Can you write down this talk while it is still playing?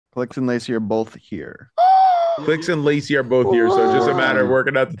Clicks and Lacy are both here. Clicks and Lacy are both here, so it's just a matter of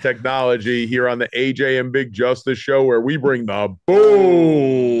working out the technology here on the AJ and Big Justice show, where we bring the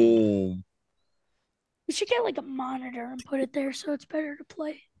boom. We should get like a monitor and put it there so it's better to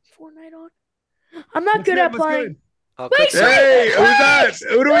play Fortnite on. I'm not good at playing. Oh, Wait, hey, who's that?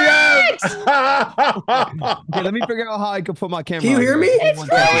 Who do we have? Okay, let me figure out how I can put my camera. Can you hear me? Yeah, we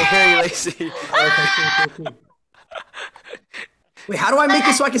hear you, Lacy. Wait, how do I make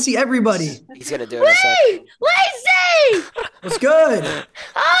it so I can see everybody? He's gonna do it in a sec. Lacy! What's good?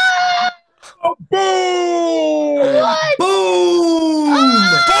 Ah! Oh, boom! What? Boom!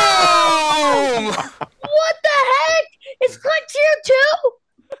 Boom! What the heck? Is Clicks here too?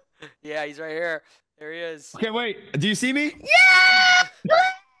 Yeah, he's right here. There he is. Okay, wait. Do you see me? Yeah!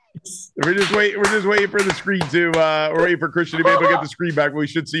 We're just waiting for the screen to we're waiting for Christian to be able to get the screen back. We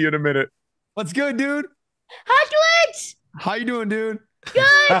should see you in a minute. What's good, dude? Hi, Clicks! How you doing, dude? Good.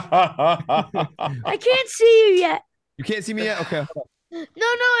 I can't see you yet. You can't see me yet? Okay. No,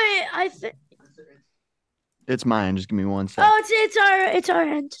 I think. It's mine. Just give me 1 second. Oh, it's our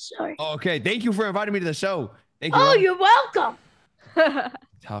end. Sorry. Oh, okay. Thank you for inviting me to the show. Thank you. Oh, you're welcome.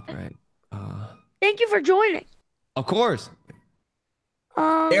 Top right. Thank you for joining. Of course.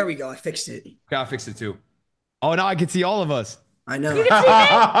 There we go. I fixed it. Okay, I fixed it too. Oh, now I can see all of us. I know. You can see me.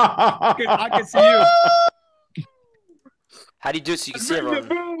 I can see you. How do you do it so you can see everyone?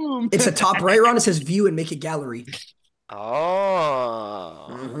 Boom. It's a top right, Ron. It says view and make a gallery. Oh.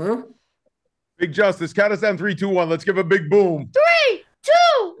 Mm-hmm. Big Justice, count us down 3, 2, 1. Let's give a big boom. 3, 2,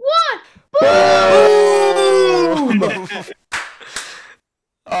 1. Boom!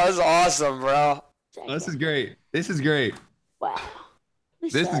 Oh, this is awesome, bro. Oh, this is great. This is great. Wow.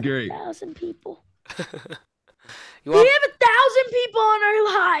 This is great. 1,000 people. You We want? have 1,000 people on our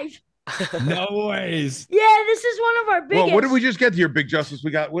live. No ways. Yeah, this is one of our biggest. Well, what did we just get here, Big Justice?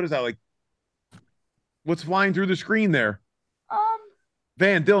 We got, what is that, like? What's flying through the screen there?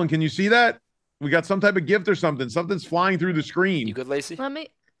 Van, Dylan, can you see that? We got some type of gift or something. Something's flying through the screen. You good, Lacy? Let me.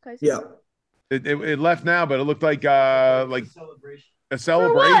 Yeah. It left now, but it looked like a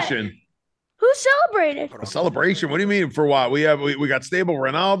celebration. Who celebrated? A celebration. What do you mean for what? We got stable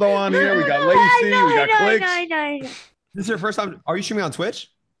Ronaldo on here. We got No, Lacy. I know, We got I know, Clicks. I know. This is your first time. Are you streaming on Twitch?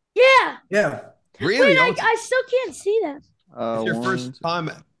 Yeah. Yeah. Really? Wait, I still can't see them. It's your first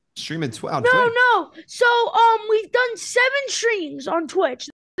time streaming on Twitch? No. So we've done 7 streams on Twitch.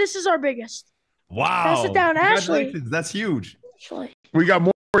 This is our biggest. Wow. Pass it down, Ashley. Congratulations. That's huge. Actually. We got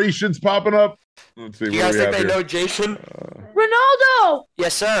more Asians popping up. Let's see. You what guys we think have they here. know Jason? Ronaldo.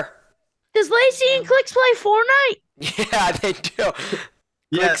 Yes, sir. Does Lacy and Clicks play Fortnite? Yeah, they do.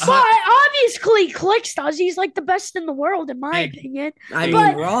 Yeah. Well, obviously Clicks does. He's like the best in the world, in my opinion. I mean,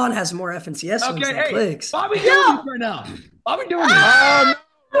 But- Ron has more FNCS wins Okay, than hey. Clicks. Why are we doing this right now? Why are we doing this? No,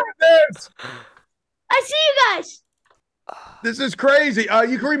 look at this. I see you guys. This is crazy.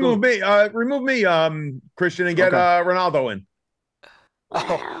 You can remove me. Christian, and get Okay. Ronaldo in.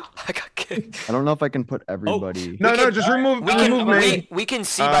 Oh, I got kicked. I don't know if I can put everybody. No, just remove me. We can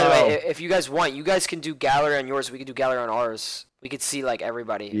see, by the way, if you guys want, you guys can do gallery on yours. We can do gallery on ours. We could see like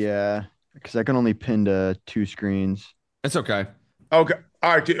everybody. Yeah, because I can only pin to 2 screens. It's okay. Okay.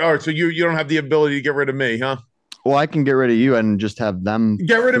 All right. So you don't have the ability to get rid of me, huh? Well, I can get rid of you and just have them.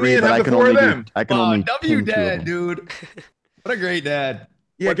 Get rid of me 3, and but have I the can 4 of only them. I can Oh, only W pin 2 of dad, them. dude. What a great dad.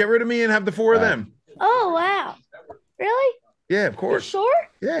 Yeah, get rid of me and have the 4 of them. Oh, wow. Really? Yeah, of You course. sure?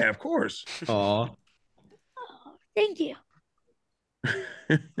 Yeah, of course. Aw. Thank you.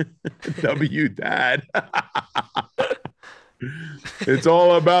 W dad. It's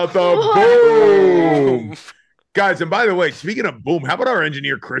all about the boom. Guys, and by the way, speaking of boom, how about our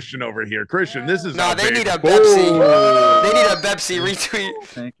engineer Christian over here? Christian, this is No, a they big need a boom. Pepsi. They need a Pepsi retweet.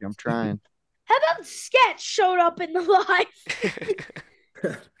 Thank you. I'm trying. How about Sketch showed up in the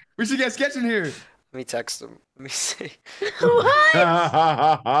live? We should get Sketch in here. Let me text him. Let me see. What? What's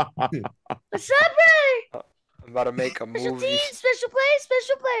up, brother? I'm about to make a Special movie. teams, special players,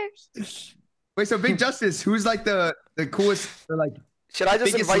 special players. Wait, so Big Justice, who's like the coolest or like Should I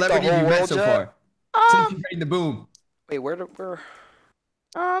just biggest invite the celebrity whole you've met world, so Jet? far? Since you've the boom. Wait, where?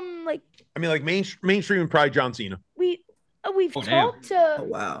 Like I mean, like mainstream and probably John Cena. we've Oh, damn. talked Oh, to.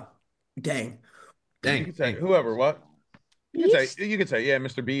 wow. Dang. You Dang. could say whoever. What? You could Beast? say, yeah,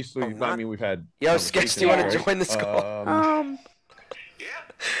 Mr. Beast. I'm I not- mean, we've had. Yo, Sketch, do you want to conversations, join this right? call?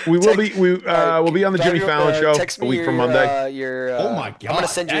 We will be. We'll be on the Jimmy Fallon show Text a me week from Monday. Oh my God. I'm gonna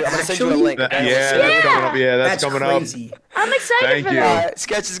send you. I'm gonna That's send you a actually- link. That- okay? yeah, that's coming up. Yeah, that's coming crazy. I'm excited Thank for you. that.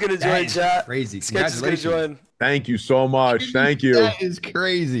 Sketch is gonna That join is chat. crazy. Sketch is gonna Congratulations. join. Thank you so much. Thank you. That is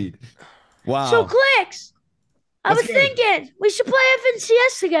crazy. Wow. So Clicks, I was thinking we should play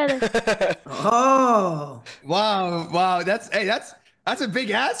FNCS together. Oh. Wow. That's a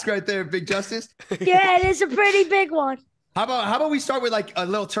big ask right there, Big Justice. Yeah, it is a pretty big one. How about we start with like a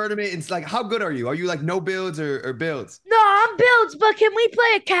little tournament? It's like, how good are you? Are you like no builds or builds? No, I'm builds, but can we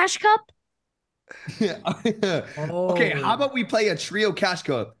play a cash cup? Okay, how about we play a trio cash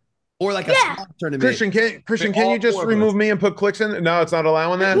cup or like a small tournament? Christian, can you just remove me and put clicks in? No, it's not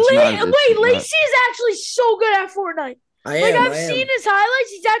allowing that. Wait, Lacy is actually so good at Fortnite. I've seen his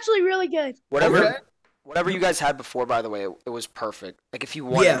highlights. He's actually really good. Whatever you guys had before, by the way, it was perfect. Like if you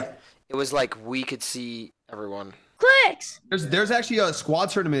wanted, it was like we could see everyone. Clicks. There's actually a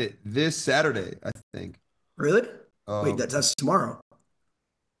squad tournament this Saturday, I think. Really? Wait, that's tomorrow.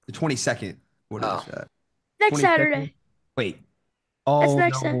 The 22nd. What is that? Next 22nd? Saturday. Wait. That's Oh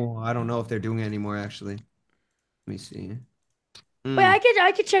next no, I don't know if they're doing it anymore. Actually, let me see. Wait,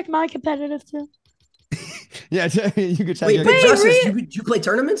 I could check my competitive too. Yeah, you could check. Wait, Big Justice, do you play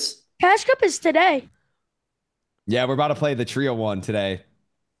tournaments? Cash Cup is today. Yeah, we're about to play the trio one today.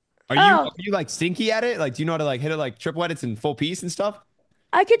 Are you like stinky at it? Like, do you know how to like hit it like triple edits and full piece and stuff?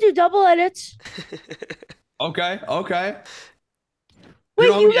 I could do double edits. Okay. Wait,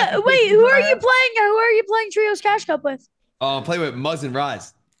 who are you playing? Who are you playing Trios Cash Cup with? Play with Muzz and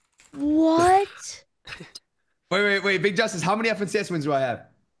Rise. What? Wait, Big Justice, how many FNCS wins do I have?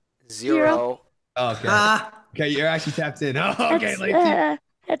 0. Oh, okay. Okay, you're actually tapped in. Oh, okay,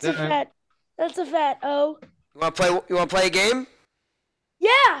 that's a fat. That's a fat O. You want to play a game?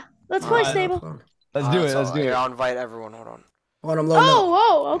 Yeah, let's play stable. Let's do it. Here, I'll invite everyone. Hold on.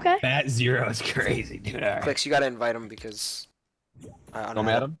 Okay. Fat 0 is crazy, dude. All right. Clicks, you gotta invite him because. Don't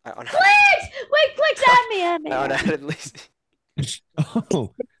add him? Clicks! Wait, Clicks, add me. I unadded Lacy.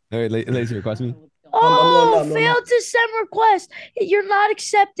 Oh, Lacy, request me. Oh, failed to send request. You're not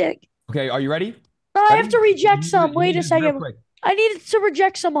accepting. Okay, are you ready? No, I have to reject some. Wait a second. I needed to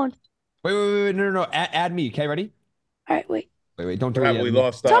reject someone. Wait, no. Add me. Okay, ready? All right, wait. Wait, don't do it yet. We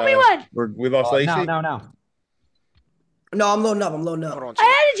lost. Tell me when. We lost Lacy. No. No, I'm loading up. Hold on,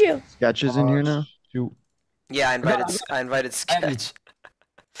 I added you. Sketches in here now. Shoot. Yeah, I invited Sketch.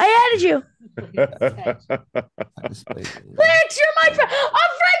 I added you. Clicks, you're my friend.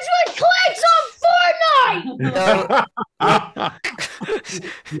 I'm friends with Clicks on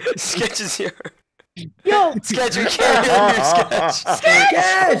Fortnite. Sketch is here. Yo, Sketch, we can't hear you,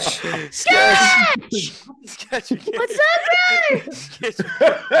 Sketch. Sketch, what's up, man?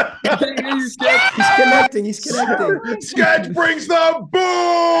 He's connecting. Sketch brings the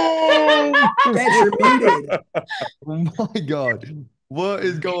boom. Sketch, you're muted. Oh my god. What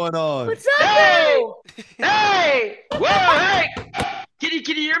is going on? What's up, man? Hey! Whoa, hey! Can you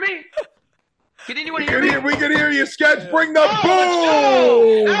hear me? Can anyone hear me? We can hear you, Sketch. Bring the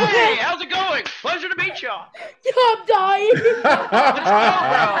boom! boom. Hey, how's it going? Pleasure to meet y'all. I'm dying. Let's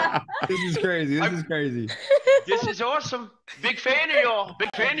go, bro. This is crazy. This is awesome. Big fan of y'all.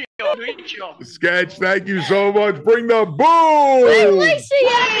 Meet y'all. Sketch, thank you so much. Bring the boom.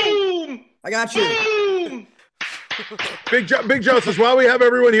 Boom! I got you. Boom! Big Justice, while we have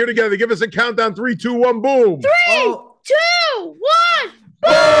everyone here together, give us a countdown. 3, 2, 1, boom. 3, 2, 1,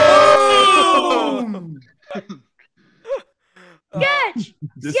 boom! Sketch!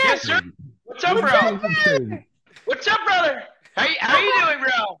 Yes, sir. What's up, bro? What's up, brother? How you doing,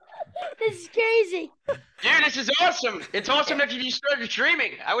 bro? This is crazy. Dude, this is awesome. It's awesome that you started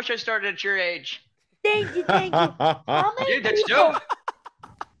streaming. I wish I started at your age. Thank you. Dude, that's dope.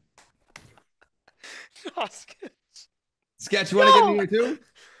 Sketch, you want to get in here too?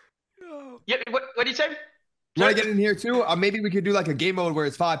 Yeah, what do you say? You want to get in here too? Maybe we could do like a game mode where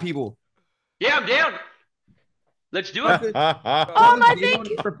it's 5 people. Yeah, I'm down. Let's do it. I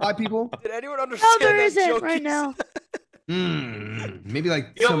think for 5 people. Did anyone understand? No, there isn't right now. Maybe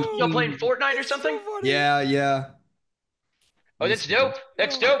like y'all playing Fortnite or something? Yeah. Oh, that's dope.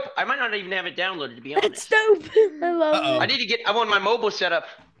 That's dope. I might not even have it downloaded, to be honest. It's dope. I love it. I want my mobile set up.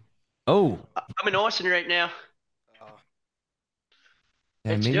 Oh. I'm in Austin right now.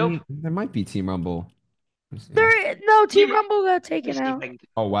 Yeah, maybe dope. there might be Team Rumble. No, Team Rumble got taken out.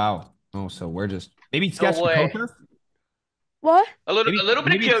 Oh wow. Oh, so we're just maybe Sketch coach us? What? A little bit of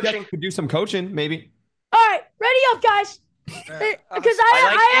coaching. Sketch could do some coaching, maybe. All right, ready up, guys. Because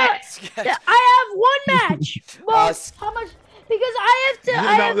I have one match. Well, how much? Because I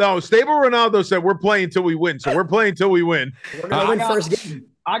have to. No, Stable Ronaldo said we're playing till we win. So we're playing till we win. We're gonna win first game.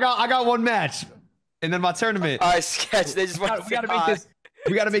 I got one match, and then my tournament. All right, Sketch. They just want we gotta make this.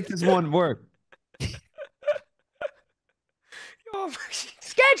 We gotta make this one work.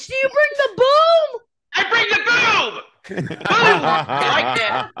 Sketch, do you bring the boom? I bring the boom. Boom. I like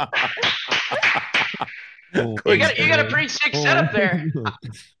that. You got a pretty sick setup there.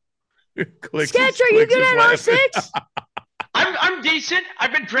 Sketch, are you good at R6? I'm decent.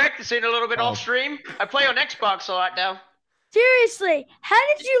 I've been practicing a little bit off stream. I play on Xbox a lot now. Seriously, how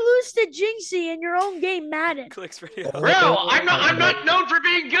did you lose to Jinxie in your own game, Madden? Clicks radio. Bro, I'm not known for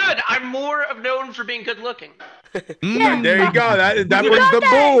being good. I'm more of known for being good looking. Yeah. There you go. That You brings got the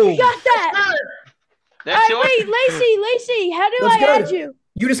that. boom. You got that. That's Wait, Lacy, how do Let's I go. add you?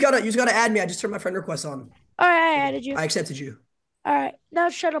 You just gotta add me. I just turned my friend request on. All right, I added you. I accepted you. All right, now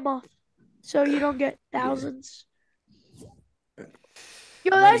shut them off, so you don't get thousands. Yo,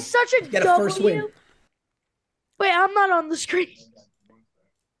 that's such a Get a W. first win. Wait, I'm not on the screen.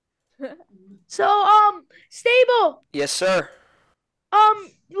 So, Stable. Yes, sir.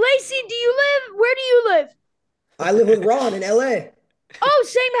 Lacy, where do you live? I live with Ron in LA. Oh,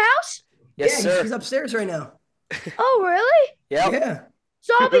 same house? Yes, yeah, sir. he's upstairs right now. Oh, really? Yep. Yeah.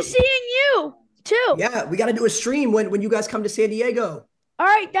 So I'll be seeing you too. Yeah, we got to do a stream when you guys come to San Diego. All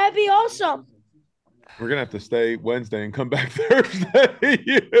right, that'd be awesome. We're gonna have to stay Wednesday and come back Thursday.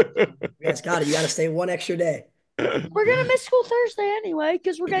 Yes, got it. You got to stay one extra day. We're gonna miss school Thursday anyway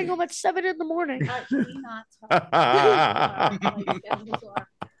because we're getting home at 7 in the morning.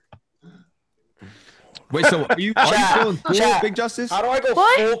 Wait, so are you still in school, Big Justice? How do I go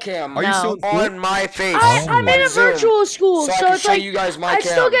What? full cam? Are you still in school? On my face? I'm in a Zoom. virtual school, So I so can it's show like you guys my I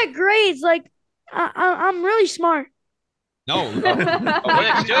still cam. get grades. Like I'm really smart. No.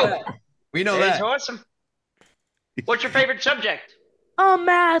 Let's do it. We know That's that. awesome. What's your favorite subject?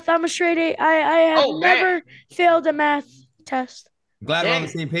 Math. I'm a straight A. I have Oh, math. never failed a math test. I'm glad we're on the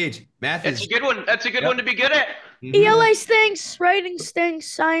Dang. same page. Math That's is a good one. That's a good one to be good at. ELA stinks. Writing stinks.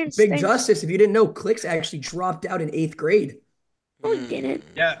 Science Big stinks. Justice, if you didn't know, Clicks actually dropped out in 8th grade. No, he didn't.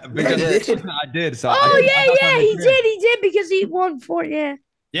 Yeah, Big Yeah, Justice. he did. I did. So Oh I he did because he won 4. Yeah.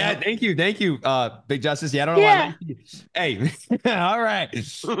 Yeah, thank you, Big Justice. Yeah, I don't know Yeah. why. Hey, all right.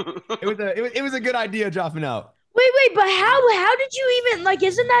 It was a good idea dropping out. Wait, but how did you even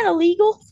isn't that illegal?